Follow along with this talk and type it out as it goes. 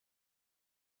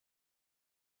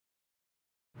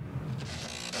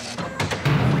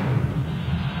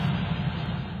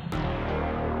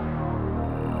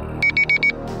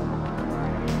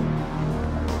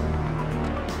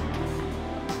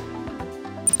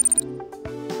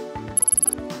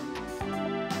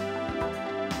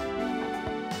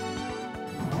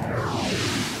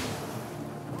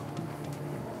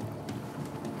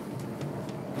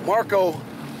Marco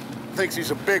thinks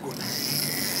he's a big one.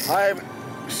 I haven't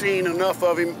seen enough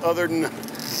of him other than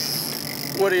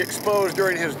what he exposed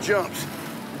during his jumps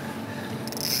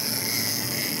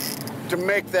to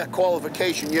make that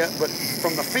qualification yet, but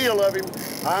from the feel of him,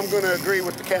 I'm going to agree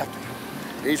with the captain.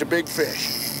 He's a big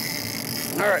fish.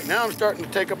 All right, now I'm starting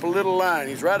to take up a little line.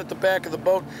 He's right at the back of the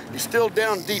boat. He's still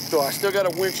down deep, though. I still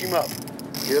got to winch him up.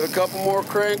 Get a couple more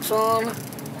cranks on,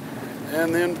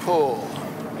 and then pull.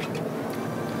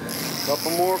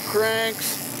 Couple more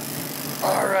cranks.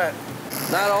 All right.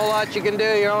 Not a whole lot you can do.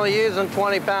 You're only using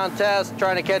 20-pound test,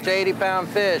 trying to catch an 80-pound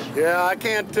fish. Yeah, I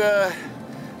can't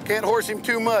horse him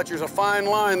too much. There's a fine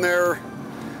line there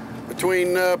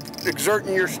between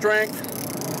exerting your strength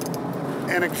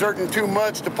and exerting too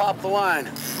much to pop the line.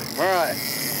 All right.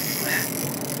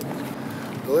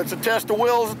 Well, it's a test of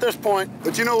wills at this point.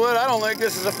 But you know what? I don't think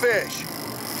this is a fish.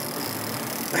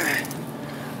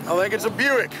 I think it's a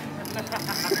Buick.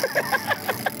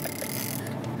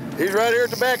 He's right here at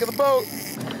the back of the boat.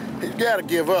 He's got to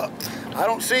give up. I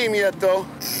don't see him yet, though.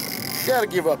 He's got to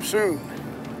give up soon.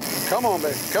 Come on,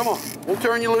 baby, come on. We'll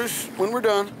turn you loose when we're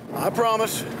done. I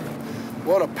promise.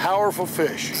 What a powerful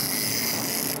fish.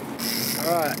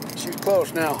 All right, she's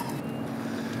close now.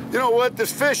 You know what?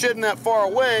 This fish isn't that far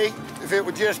away. If it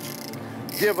would just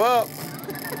give up.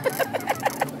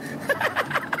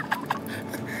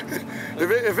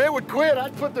 If it would quit,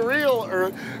 I'd put the reel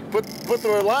or put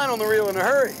the line on the reel in a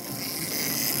hurry.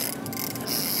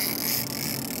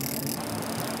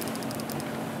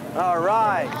 All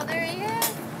right. Oh, there he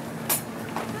is.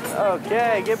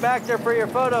 Okay, get back there for your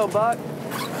photo, Buck.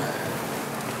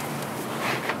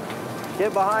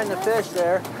 Get behind the fish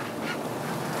there.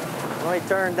 Let me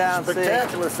turn down.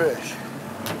 Spectacular fish.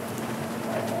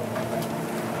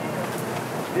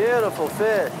 Beautiful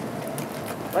fish.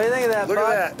 What do you think of that, Look Buck?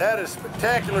 at that. That is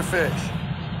spectacular fish.